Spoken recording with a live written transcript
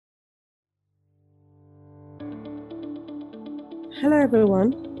Hello,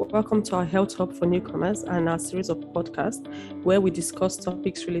 everyone. Welcome to our Health Hub for Newcomers and our series of podcasts where we discuss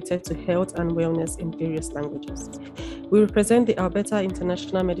topics related to health and wellness in various languages. We represent the Alberta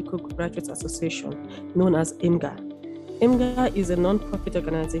International Medical Graduates Association, known as IMGA. IMGA is a non-profit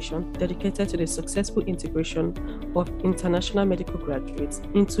organization dedicated to the successful integration of international medical graduates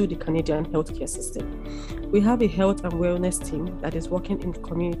into the Canadian healthcare system. We have a health and wellness team that is working in the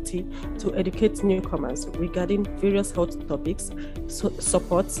community to educate newcomers regarding various health topics,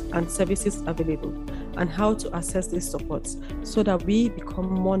 supports, and services available, and how to access these supports so that we become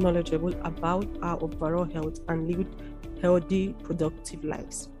more knowledgeable about our overall health and live healthy, productive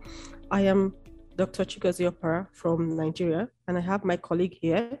lives. I am Dr. Chigozie Opara from Nigeria, and I have my colleague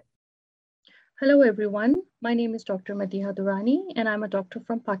here. Hello, everyone. My name is Dr. Madiha Durrani, and I'm a doctor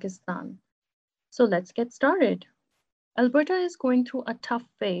from Pakistan. So let's get started. Alberta is going through a tough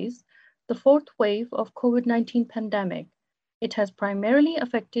phase, the fourth wave of COVID-19 pandemic. It has primarily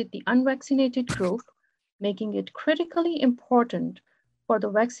affected the unvaccinated group, making it critically important for the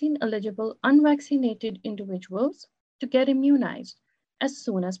vaccine-eligible unvaccinated individuals to get immunized as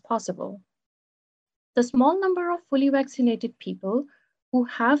soon as possible. The small number of fully vaccinated people who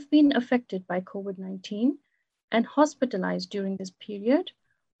have been affected by COVID-19 and hospitalized during this period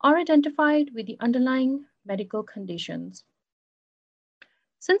are identified with the underlying medical conditions.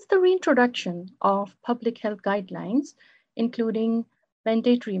 Since the reintroduction of public health guidelines, including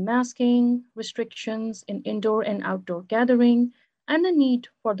mandatory masking, restrictions in indoor and outdoor gathering, and the need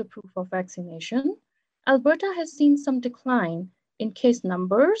for the proof of vaccination, Alberta has seen some decline in case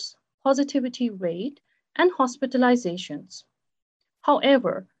numbers, positivity rate, and hospitalizations.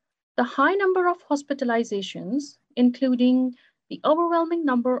 However, the high number of hospitalizations, including the overwhelming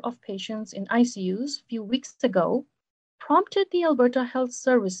number of patients in ICUs a few weeks ago, prompted the Alberta Health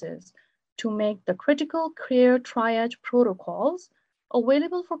Services to make the critical care triage protocols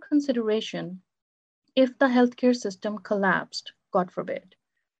available for consideration if the healthcare system collapsed, God forbid.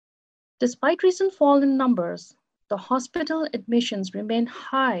 Despite recent fall in numbers, the hospital admissions remain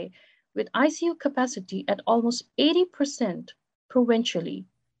high, with ICU capacity at almost 80% provincially.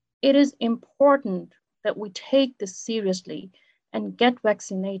 It is important that we take this seriously and get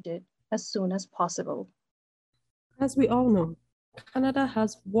vaccinated as soon as possible. As we all know, Canada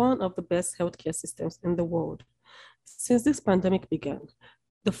has one of the best healthcare systems in the world. Since this pandemic began,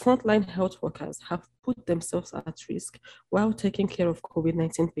 the frontline health workers have put themselves at risk while taking care of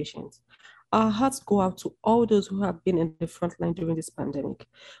COVID-19 patients. Our hearts go out to all those who have been in the front line during this pandemic.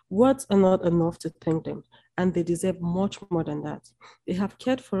 Words are not enough to thank them, and they deserve much more than that. They have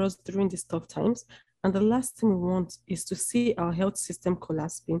cared for us during these tough times, and the last thing we want is to see our health system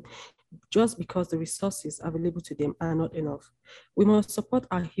collapsing just because the resources available to them are not enough. We must support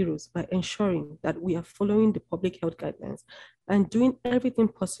our heroes by ensuring that we are following the public health guidelines and doing everything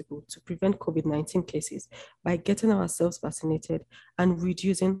possible to prevent COVID-19 cases by getting ourselves vaccinated and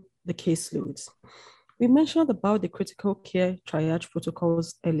reducing the caseloads. We mentioned about the critical care triage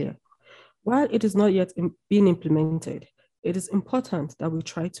protocols earlier. While it is not yet being implemented, it is important that we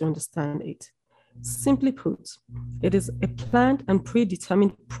try to understand it. Simply put, it is a planned and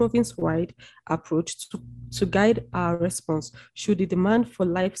predetermined province-wide approach to guide our response should the demand for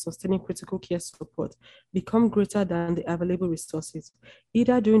life-sustaining critical care support become greater than the available resources,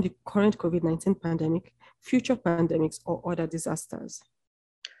 either during the current COVID-19 pandemic, future pandemics, or other disasters.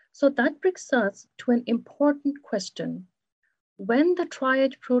 So that brings us to an important question: when the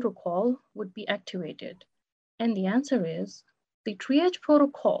triage protocol would be activated? And the answer is, the triage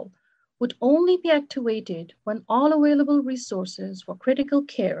protocol would only be activated when all available resources for critical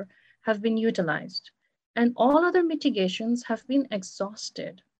care have been utilized and all other mitigations have been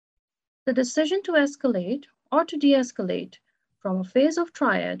exhausted. The decision to escalate or to de-escalate from a phase of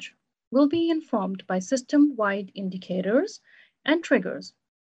triage will be informed by system-wide indicators and triggers,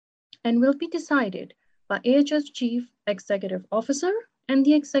 and will be decided by AHS Chief Executive Officer and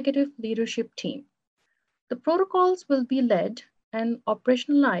the executive leadership team. The protocols will be led and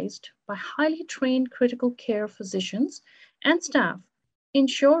operationalized by highly trained critical care physicians and staff,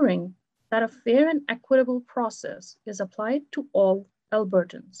 ensuring that a fair and equitable process is applied to all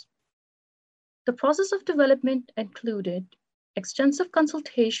Albertans. The process of development included extensive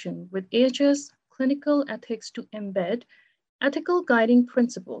consultation with AHS clinical ethics to embed ethical guiding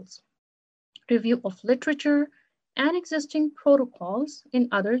principles, review of literature and existing protocols in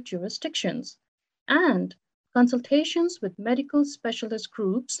other jurisdictions, and consultations with medical specialist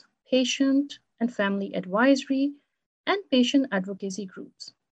groups, patient and family advisory, and patient advocacy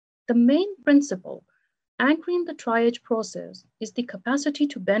groups. The main principle anchoring the triage process is the capacity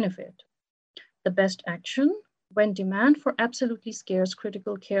to benefit. The best action when demand for absolutely scarce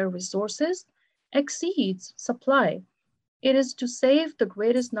critical care resources exceeds supply. It is to save the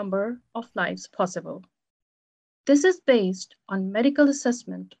greatest number of lives possible. This is based on medical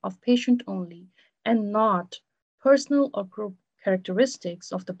assessment of patient only and not personal or group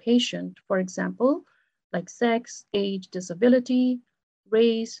characteristics of the patient, for example, like sex, age, disability,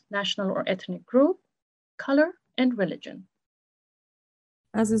 race, national or ethnic group, color, and religion.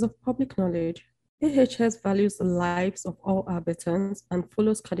 As is of public knowledge, AHS values the lives of all Albertans and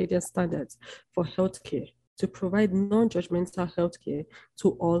follows Canadian standards for healthcare to provide non-judgmental healthcare to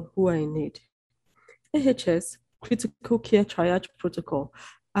all who are in need. AHS Critical Care Triage Protocol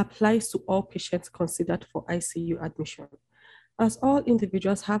applies to all patients considered for ICU admission. As all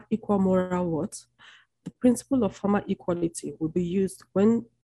individuals have equal moral worth, the principle of formal equality will be used when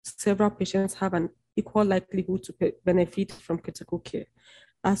several patients have an equal likelihood to benefit from critical care.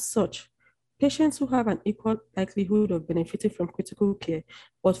 As such, patients who have an equal likelihood of benefiting from critical care,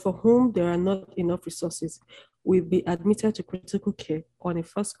 but for whom there are not enough resources, will be admitted to critical care on a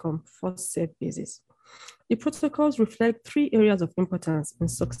first come, first served basis. The protocols reflect three areas of importance in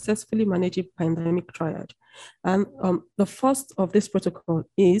successfully managing pandemic triage. And the first of this protocol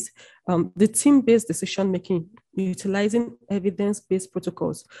is the team-based decision-making, utilizing evidence-based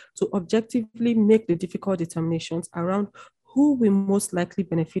protocols to objectively make the difficult determinations around who will most likely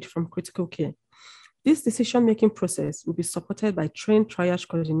benefit from critical care. This decision-making process will be supported by trained triage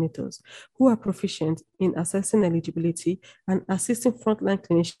coordinators who are proficient in assessing eligibility and assisting frontline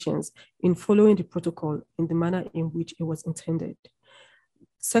clinicians in following the protocol in the manner in which it was intended.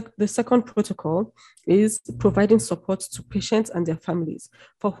 The second protocol is providing support to patients and their families,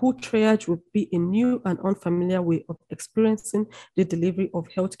 for who triage would be a new and unfamiliar way of experiencing the delivery of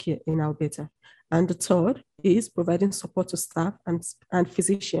healthcare in Alberta. And the third is providing support to staff and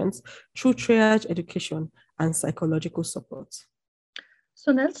physicians through triage education and psychological support.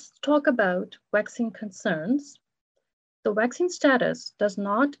 So let's talk about vaccine concerns. The vaccine status does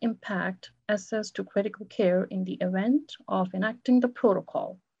not impact access to critical care in the event of enacting the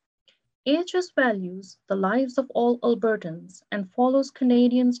protocol. AHS values the lives of all Albertans and follows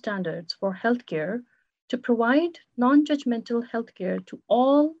Canadian standards for healthcare to provide non-judgmental healthcare to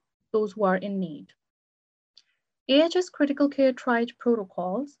all those who are in need. AHS critical care triage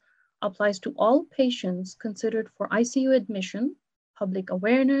protocols applies to all patients considered for ICU admission. Public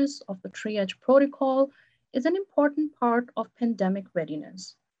awareness of the triage protocol is an important part of pandemic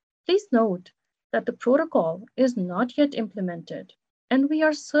readiness. Please note that the protocol is not yet implemented, and we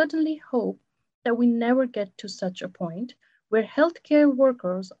are certainly hope that we never get to such a point where healthcare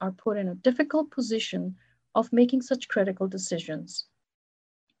workers are put in a difficult position of making such critical decisions.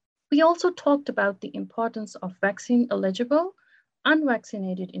 We also talked about the importance of vaccine eligible,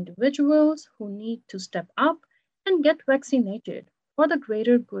 unvaccinated individuals who need to step up and get vaccinated for the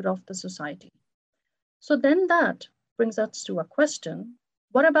greater good of the society. So then that brings us to a question,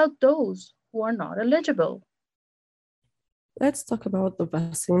 what about those who are not eligible? Let's talk about the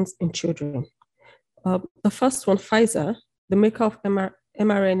vaccines in children. The first one, Pfizer, the maker of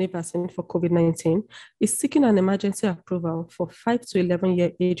mRNA vaccine for COVID-19, is seeking an emergency approval for 5 to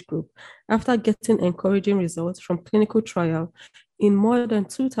 11-year age group after getting encouraging results from clinical trial in more than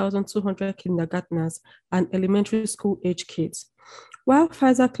 2,200 kindergartners and elementary school age kids. While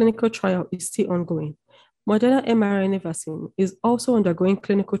Pfizer clinical trial is still ongoing, Moderna mRNA vaccine is also undergoing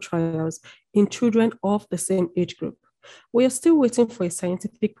clinical trials in children of the same age group. We are still waiting for a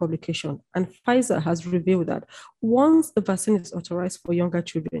scientific publication, and Pfizer has revealed that once the vaccine is authorized for younger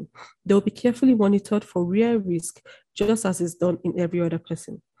children, they will be carefully monitored for real risk, just as is done in every other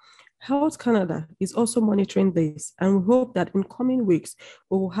person. Health Canada is also monitoring this, and we hope that in coming weeks,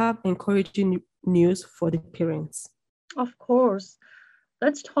 we will have encouraging news for the parents. Of course,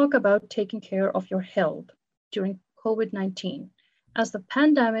 let's talk about taking care of your health during COVID-19, as the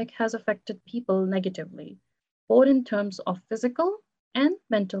pandemic has affected people negatively, both in terms of physical and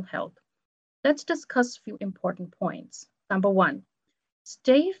mental health. Let's discuss a few important points. Number one,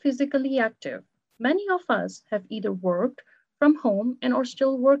 stay physically active. Many of us have either worked from home and are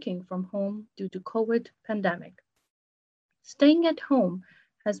still working from home due to COVID pandemic. Staying at home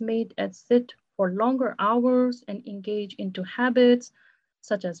has made us sit for longer hours and engage into habits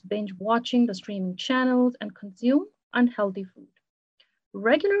such as binge watching the streaming channels and consume unhealthy food.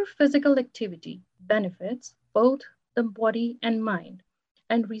 Regular physical activity benefits both the body and mind,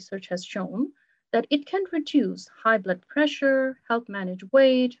 and research has shown that it can reduce high blood pressure, help manage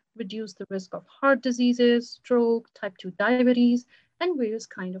weight, reduce the risk of heart diseases, stroke, type 2 diabetes, and various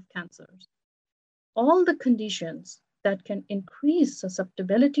kinds of cancers. All the conditions that can increase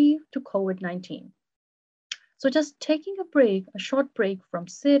susceptibility to COVID-19. So just taking a short break from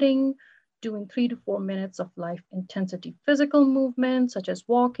sitting, doing 3 to 4 minutes of life intensity physical movement, such as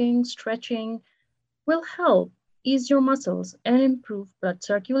walking, stretching, will help ease your muscles and improve blood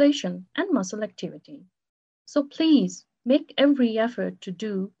circulation and muscle activity. So please make every effort to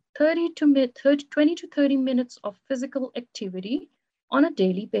do 20 to 30 minutes of physical activity on a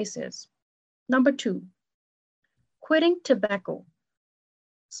daily basis. Number two, quitting tobacco.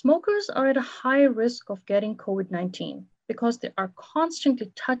 Smokers are at a high risk of getting COVID-19 because they are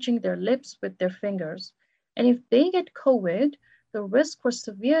constantly touching their lips with their fingers. And if they get COVID, the risk for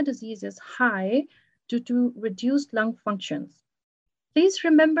severe disease is high due to reduced lung functions. Please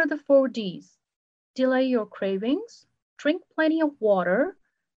remember the 4 Ds. Delay your cravings, drink plenty of water,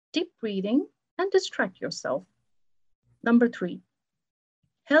 deep breathing, and distract yourself. Number three,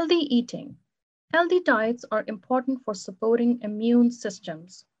 healthy eating. Healthy diets are important for supporting immune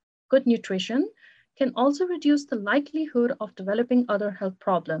systems. Good nutrition can also reduce the likelihood of developing other health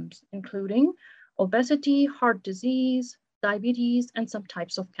problems, including obesity, heart disease, diabetes, and some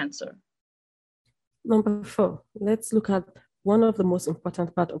types of cancer. Number four, let's look at one of the most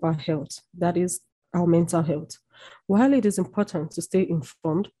important parts of our health, that is our mental health. While it is important to stay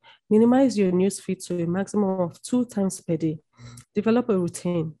informed, minimize your news feed to a maximum of 2 times per day. Develop a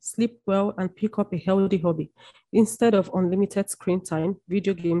routine, sleep well, and pick up a healthy hobby instead of unlimited screen time,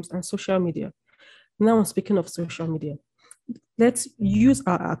 video games, and social media. Now, speaking of social media, let's use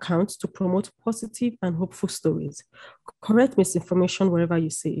our accounts to promote positive and hopeful stories. Correct misinformation wherever you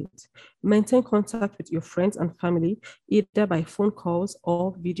see it. Maintain contact with your friends and family, either by phone calls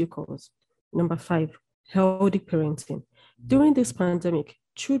or video calls. Number five, healthy parenting. During this pandemic,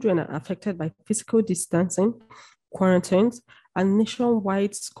 children are affected by physical distancing, quarantines, and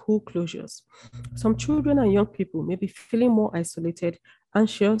nationwide school closures. Some children and young people may be feeling more isolated,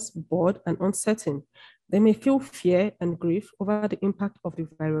 anxious, bored, and uncertain. They may feel fear and grief over the impact of the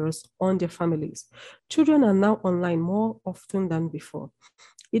virus on their families. Children are now online more often than before,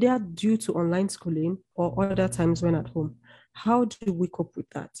 either due to online schooling or other times when at home. How do we cope with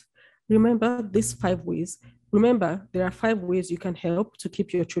that? Remember these 5 ways. Remember, there are 5 ways you can help to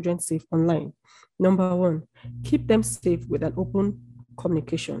keep your children safe online. Number one, keep them safe with an open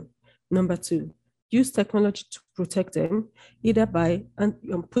communication. Number two, use technology to protect them, either by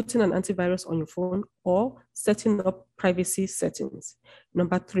putting an antivirus on your phone or setting up privacy settings.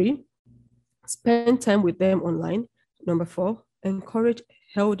 Number three, spend time with them online. Number four, encourage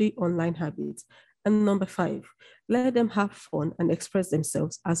healthy online habits. And number five, let them have fun and express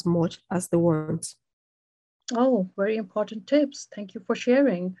themselves as much as they want. Oh, very important tips. Thank you for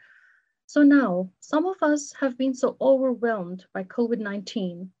sharing. So now, some of us have been so overwhelmed by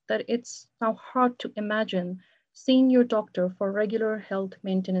COVID-19 that it's now hard to imagine seeing your doctor for regular health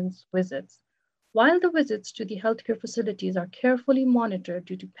maintenance visits. While the visits to the healthcare facilities are carefully monitored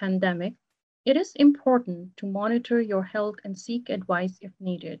due to pandemic, it is important to monitor your health and seek advice if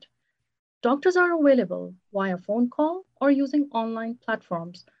needed. Doctors are available via phone call or using online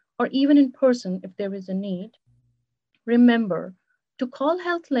platforms or even in person if there is a need. Remember to call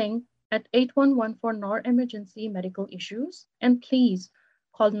HealthLink at 811 for non-emergency medical issues, and please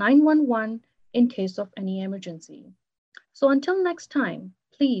call 911 in case of any emergency. So until next time,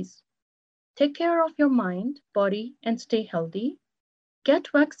 please take care of your mind, body, and stay healthy. Get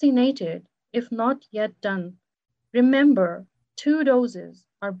vaccinated if not yet done. Remember, 2 doses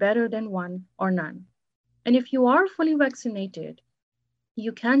are better than one or none. And if you are fully vaccinated,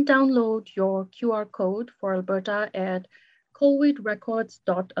 you can download your QR code for Alberta at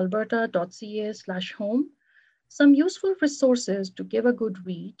covidrecords.alberta.ca/home. Some useful resources to give a good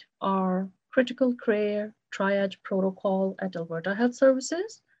read are Critical Care Triage Protocol at Alberta Health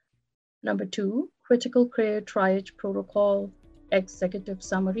Services. Number two, Critical Care Triage Protocol Executive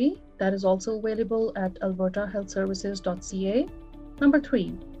Summary, that is also available at albertahealthservices.ca. Number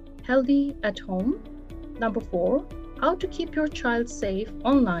three, Healthy at Home. Number four, How to Keep Your Child Safe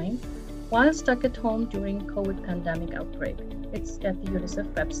Online while stuck at home during COVID pandemic outbreak. It's at the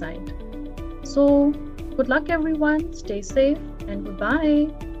UNICEF website. So good luck everyone, stay safe and goodbye.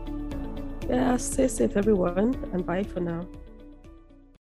 Yeah, stay safe everyone and bye for now.